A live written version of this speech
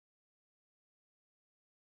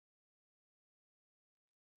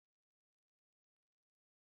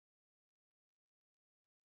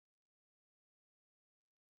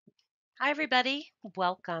Hi, everybody.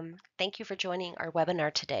 Welcome. Thank you for joining our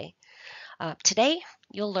webinar today. Today,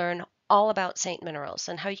 you'll learn all about Saint Minerals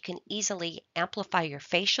and how you can easily amplify your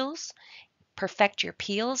facials, perfect your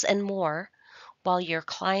peels, and more while your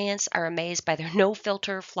clients are amazed by their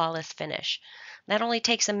no-filter, flawless finish. That only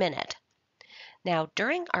takes a minute. Now,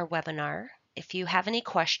 during our webinar, if you have any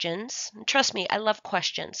questions, trust me, I love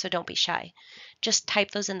questions, so don't be shy. Just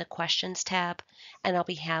type those in the questions tab, and I'll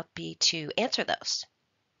be happy to answer those.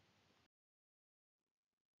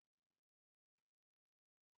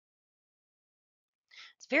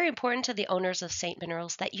 It's very important to the owners of St.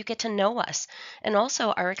 Minerals that you get to know us and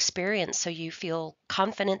also our experience so you feel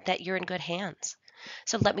confident that you're in good hands.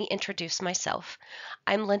 So let me introduce myself.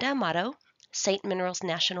 I'm Linda Amato, St. Minerals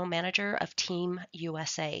National Manager of Team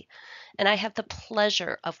USA, and I have the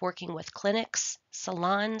pleasure of working with clinics,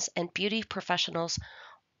 salons, and beauty professionals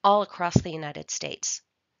all across the United States.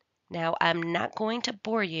 Now, I'm not going to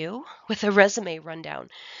bore you with a resume rundown.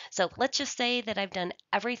 So let's just say that I've done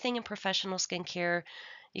everything in professional skincare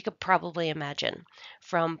you could probably imagine,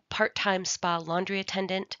 from part-time spa laundry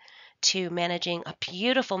attendant to managing a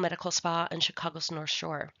beautiful medical spa in Chicago's North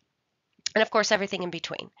Shore, and of course, everything in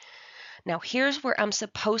between. Now, here's where I'm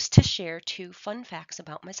supposed to share two fun facts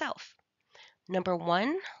about myself. Number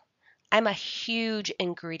one, I'm a huge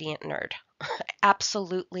ingredient nerd. I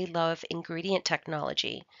absolutely love ingredient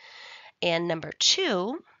technology. And number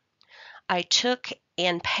two, I took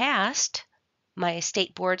and passed my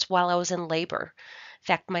state boards while I was in labor. In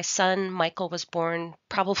fact, my son Michael was born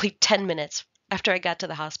probably 10 minutes after I got to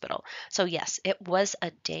the hospital. So, yes, it was a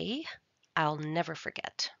day I'll never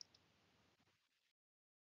forget.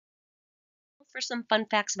 For some fun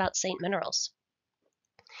facts about St. Minerals.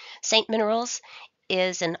 St. Minerals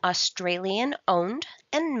is an Australian owned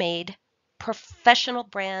and made professional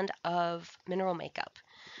brand of mineral makeup.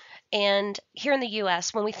 And here in the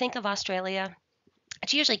US, when we think of Australia,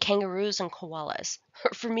 it's usually kangaroos and koalas.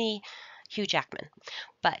 For me, Hugh Jackman.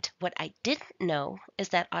 But what I didn't know is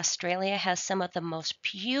that Australia has some of the most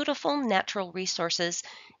beautiful natural resources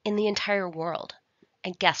in the entire world.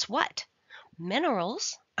 And guess what?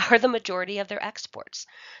 Minerals are the majority of their exports.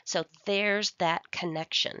 So there's that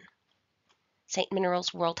connection. St.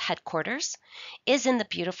 Minerals World Headquarters is in the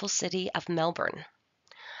beautiful city of Melbourne.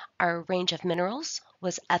 Our range of minerals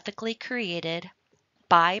was ethically created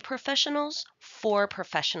by professionals for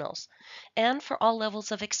professionals and for all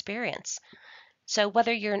levels of experience. So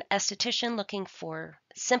whether you're an esthetician looking for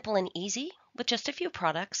simple and easy with just a few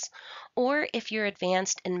products, or if you're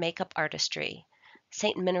advanced in makeup artistry,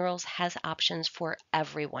 St. Minerals has options for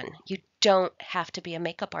everyone. You don't have to be a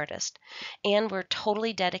makeup artist. And we're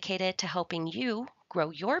totally dedicated to helping you grow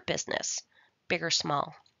your business, big or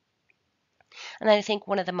small. And I think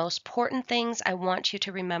one of the most important things I want you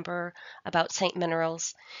to remember about St.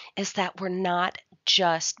 Minerals is that we're not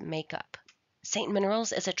just makeup. St.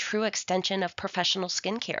 Minerals is a true extension of professional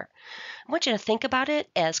skincare. I want you to think about it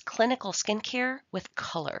as clinical skincare with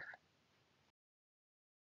color.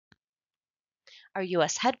 Our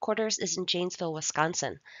U.S. headquarters is in Janesville,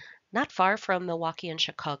 Wisconsin, not far from Milwaukee and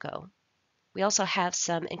Chicago. We also have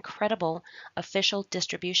some incredible official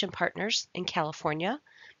distribution partners in California,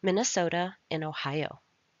 Minnesota, and Ohio.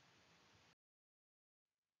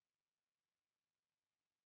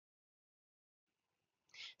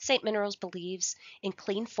 St. Minerals believes in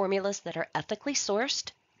clean formulas that are ethically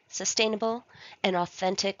sourced, sustainable, and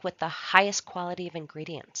authentic with the highest quality of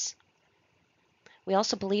ingredients. We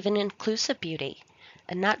also believe in inclusive beauty,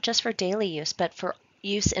 and not just for daily use, but for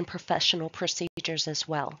use in professional procedures as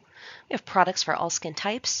well. We have products for all skin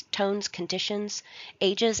types, tones, conditions,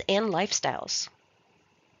 ages, and lifestyles.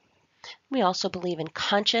 We also believe in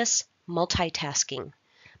conscious multitasking,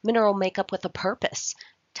 mineral makeup with a purpose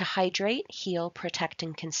to hydrate, heal, protect,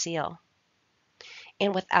 and conceal.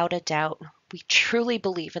 And without a doubt, we truly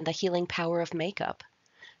believe in the healing power of makeup.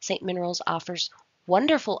 St. Minerals offers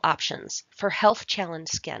wonderful options for health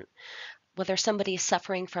challenged skin, whether somebody is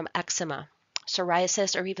suffering from eczema,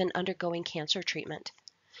 psoriasis, or even undergoing cancer treatment.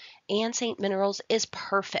 And St. Minerals is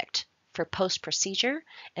perfect for post-procedure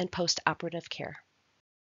and post-operative care.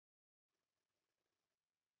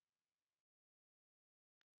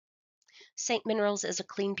 St. Minerals is a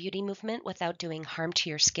clean beauty movement without doing harm to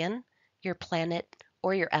your skin, your planet,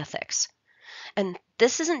 or your ethics. And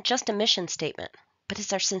this isn't just a mission statement, but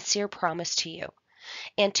it's our sincere promise to you.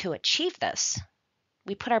 And to achieve this,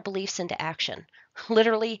 we put our beliefs into action,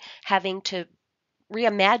 literally having to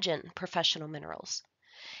reimagine professional minerals.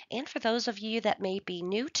 And for those of you that may be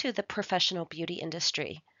new to the professional beauty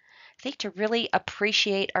industry, I think to really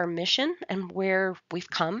appreciate our mission and where we've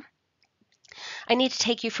come, I need to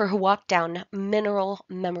take you for a walk down mineral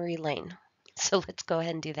memory lane. So let's go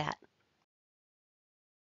ahead and do that.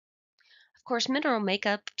 Of course, mineral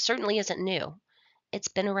makeup certainly isn't new. It's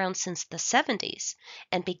been around since the 70s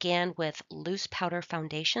and began with loose powder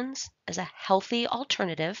foundations as a healthy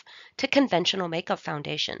alternative to conventional makeup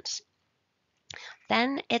foundations.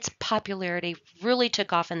 Then its popularity really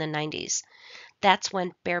took off in the 90s. That's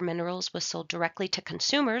when Bare Minerals was sold directly to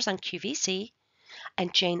consumers on QVC,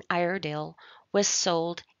 and Jane Iredale was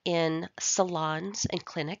sold in salons and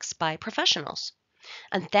clinics by professionals.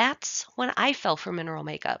 And that's when I fell for mineral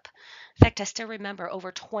makeup. In fact, I still remember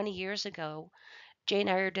over 20 years ago, Jane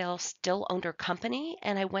Iredale still owned her company,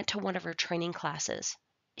 and I went to one of her training classes.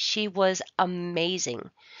 She was amazing.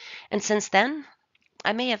 And since then,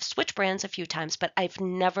 I may have switched brands a few times, but I've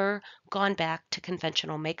never gone back to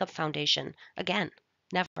conventional makeup foundation again.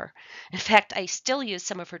 Never. In fact, I still use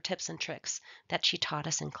some of her tips and tricks that she taught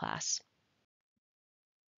us in class.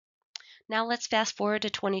 Now let's fast forward to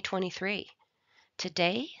 2023.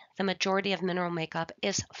 Today, the majority of mineral makeup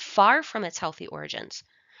is far from its healthy origins.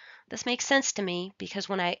 This makes sense to me because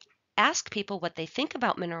when I ask people what they think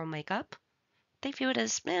about mineral makeup, they view it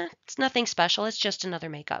as, it's nothing special, it's just another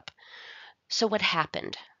makeup. So what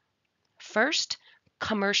happened? First,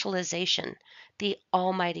 commercialization, the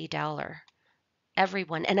almighty dollar.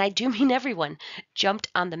 Everyone, and I do mean everyone, jumped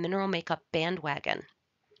on the mineral makeup bandwagon.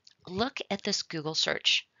 Look at this Google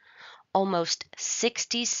search. Almost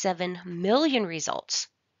 67 million results.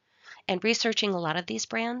 And researching a lot of these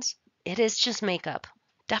brands, it is just makeup.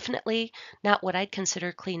 Definitely not what I'd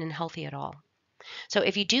consider clean and healthy at all. So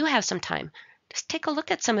if you do have some time, just take a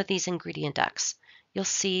look at some of these ingredient decks. You'll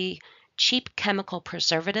see cheap chemical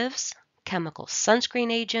preservatives, chemical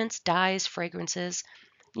sunscreen agents, dyes, fragrances.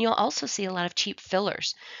 You'll also see a lot of cheap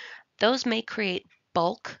fillers. Those may create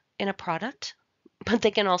bulk in a product, but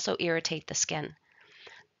they can also irritate the skin.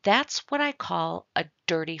 That's what I call a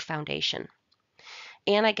dirty foundation.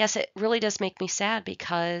 And I guess it really does make me sad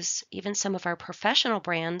because even some of our professional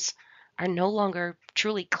brands are no longer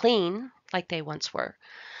truly clean like they once were.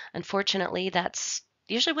 Unfortunately, that's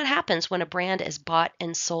usually what happens when a brand is bought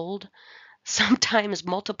and sold, sometimes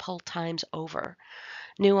multiple times over.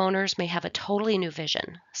 New owners may have a totally new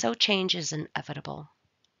vision, so change is inevitable.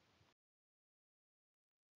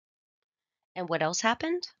 And what else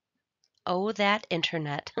happened? Oh, that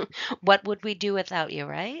internet. What would we do without you,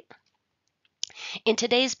 right? In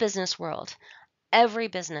today's business world, every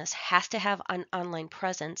business has to have an online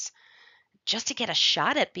presence just to get a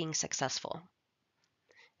shot at being successful.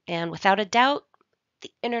 And without a doubt,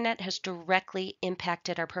 the internet has directly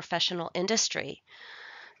impacted our professional industry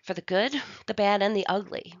for the good, the bad, and the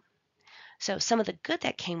ugly. So, some of the good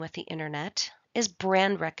that came with the internet is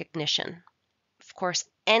brand recognition. Of course,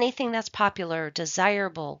 anything that's popular,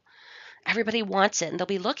 desirable, everybody wants it and they'll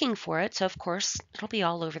be looking for it. So, of course, it'll be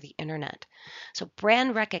all over the internet. So,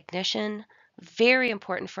 brand recognition, very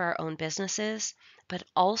important for our own businesses, but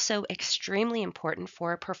also extremely important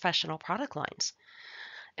for professional product lines.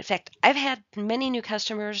 In fact, I've had many new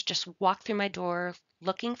customers just walk through my door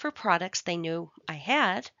looking for products they knew I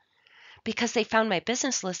had because they found my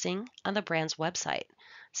business listing on the brand's website.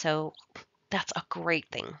 So that's a great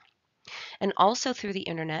thing. And also through the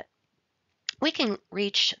internet, we can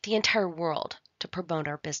reach the entire world to promote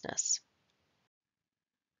our business.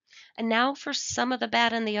 And now for some of the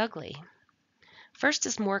bad and the ugly. First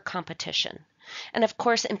is more competition. And of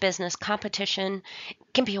course, in business, competition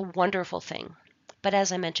can be a wonderful thing. But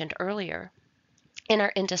as I mentioned earlier, in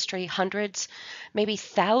our industry, hundreds, maybe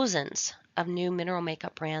thousands of new mineral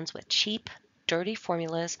makeup brands with cheap, dirty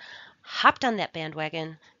formulas hopped on that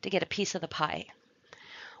bandwagon to get a piece of the pie.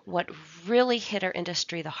 What really hit our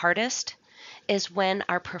industry the hardest is when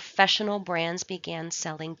our professional brands began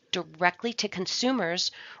selling directly to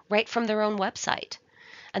consumers right from their own website.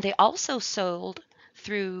 And they also sold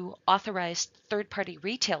through authorized third-party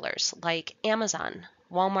retailers like Amazon,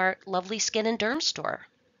 Walmart, Lovely Skin, and Derm Store.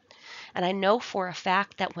 And I know for a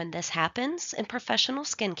fact that when this happens in professional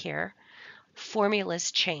skincare,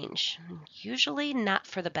 formulas change, usually not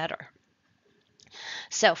for the better.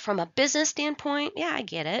 So, from a business standpoint, yeah, I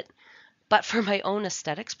get it. But for my own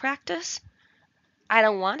aesthetics practice, I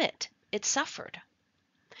don't want it. It suffered.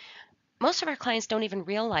 Most of our clients don't even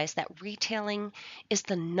realize that retailing is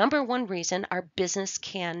the number one reason our business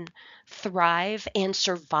can thrive and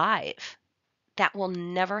survive. That will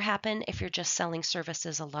never happen if you're just selling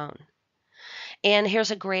services alone. And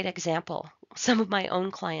here's a great example. Some of my own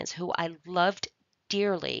clients who I loved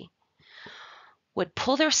dearly would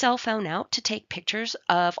pull their cell phone out to take pictures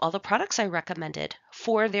of all the products I recommended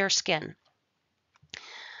for their skin,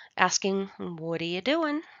 asking, "What are you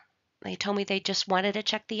doing?" They told me they just wanted to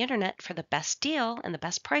check the internet for the best deal and the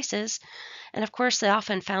best prices. And of course, they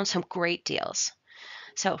often found some great deals.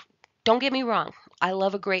 So don't get me wrong, I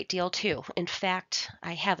love a great deal too. In fact,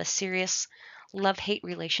 I have a serious love-hate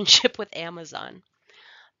relationship with Amazon.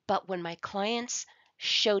 But when my clients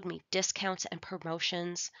showed me discounts and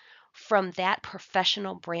promotions from that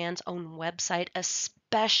professional brand's own website,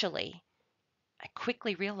 especially, I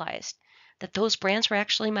quickly realized that those brands were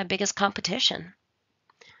actually my biggest competition.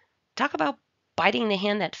 Talk about biting the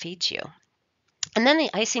hand that feeds you. And then the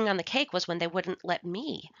icing on the cake was when they wouldn't let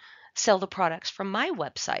me sell the products from my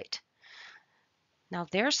website. Now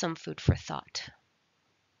there's some food for thought.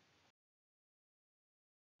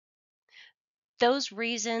 Those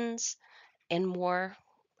reasons and more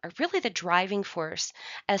are really the driving force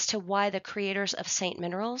as to why the creators of Saint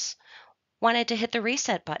Minerals wanted to hit the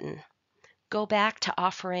reset button, go back to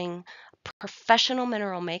offering professional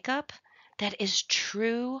mineral makeup that is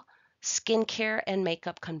true skincare and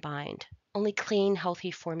makeup combined, only clean, healthy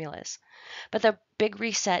formulas. But the big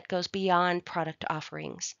reset goes beyond product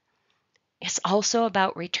offerings. It's also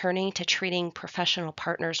about returning to treating professional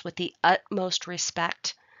partners with the utmost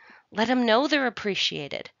respect. Let them know they're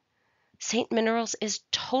appreciated. St. Minerals is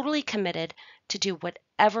totally committed to do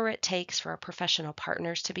whatever it takes for our professional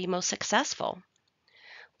partners to be most successful.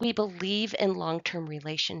 We believe in long-term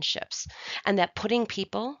relationships and that putting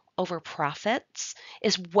people over profits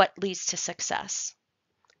is what leads to success.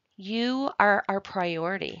 You are our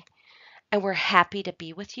priority, and we're happy to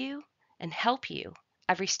be with you and help you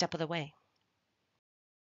every step of the way.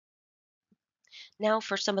 Now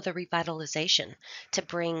for some of the revitalization to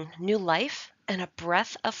bring new life and a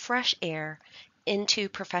breath of fresh air into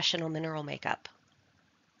professional mineral makeup.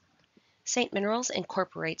 St. Minerals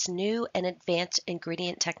incorporates new and advanced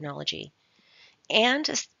ingredient technology. And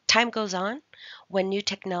as time goes on, when new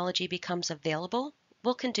technology becomes available,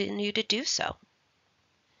 we'll continue to do so.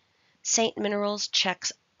 St. Minerals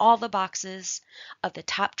checks all the boxes of the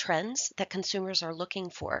top trends that consumers are looking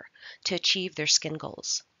for to achieve their skin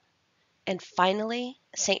goals. And finally,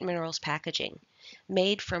 St. Minerals packaging,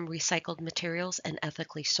 made from recycled materials and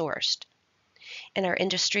ethically sourced. In our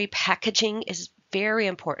industry, packaging is very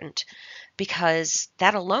important because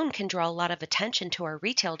that alone can draw a lot of attention to our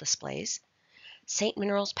retail displays. St.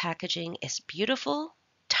 Minerals packaging is beautiful,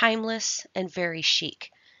 timeless, and very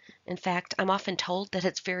chic. In fact, I'm often told that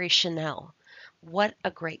it's very Chanel. What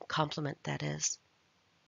a great compliment that is.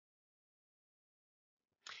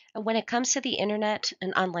 And when it comes to the internet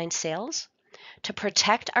and online sales, to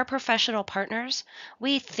protect our professional partners,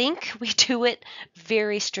 we think we do it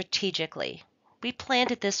very strategically. We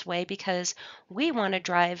planned it this way because we want to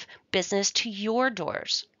drive business to your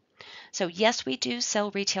doors. So yes, we do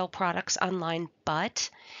sell retail products online, but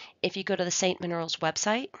if you go to the St. Minerals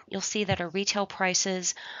website, you'll see that our retail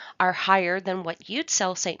prices are higher than what you'd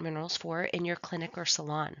sell St. Minerals for in your clinic or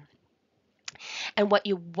salon. And what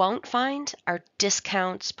you won't find are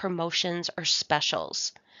discounts, promotions, or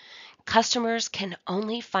specials. Customers can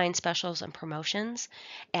only find specials and promotions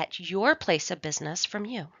at your place of business from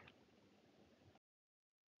you.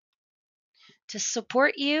 To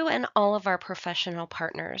support you and all of our professional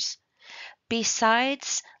partners,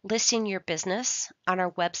 besides listing your business on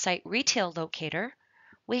our website retail locator,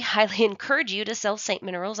 we highly encourage you to sell St.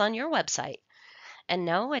 Minerals on your website. And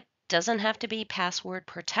no, it doesn't have to be password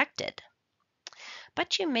protected.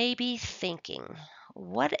 But you may be thinking,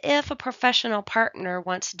 what if a professional partner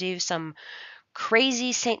wants to do some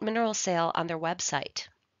crazy St. Mineral sale on their website?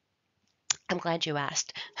 I'm glad you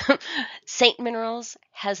asked. St. Minerals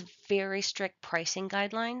has very strict pricing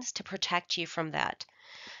guidelines to protect you from that.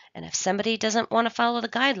 And if somebody doesn't want to follow the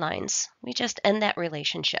guidelines, we just end that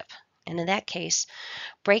relationship. And in that case,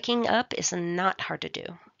 breaking up is not hard to do.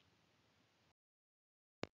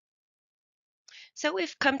 So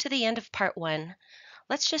we've come to the end of part one.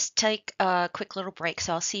 Let's just take a quick little break.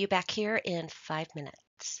 So I'll see you back here in 5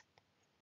 minutes.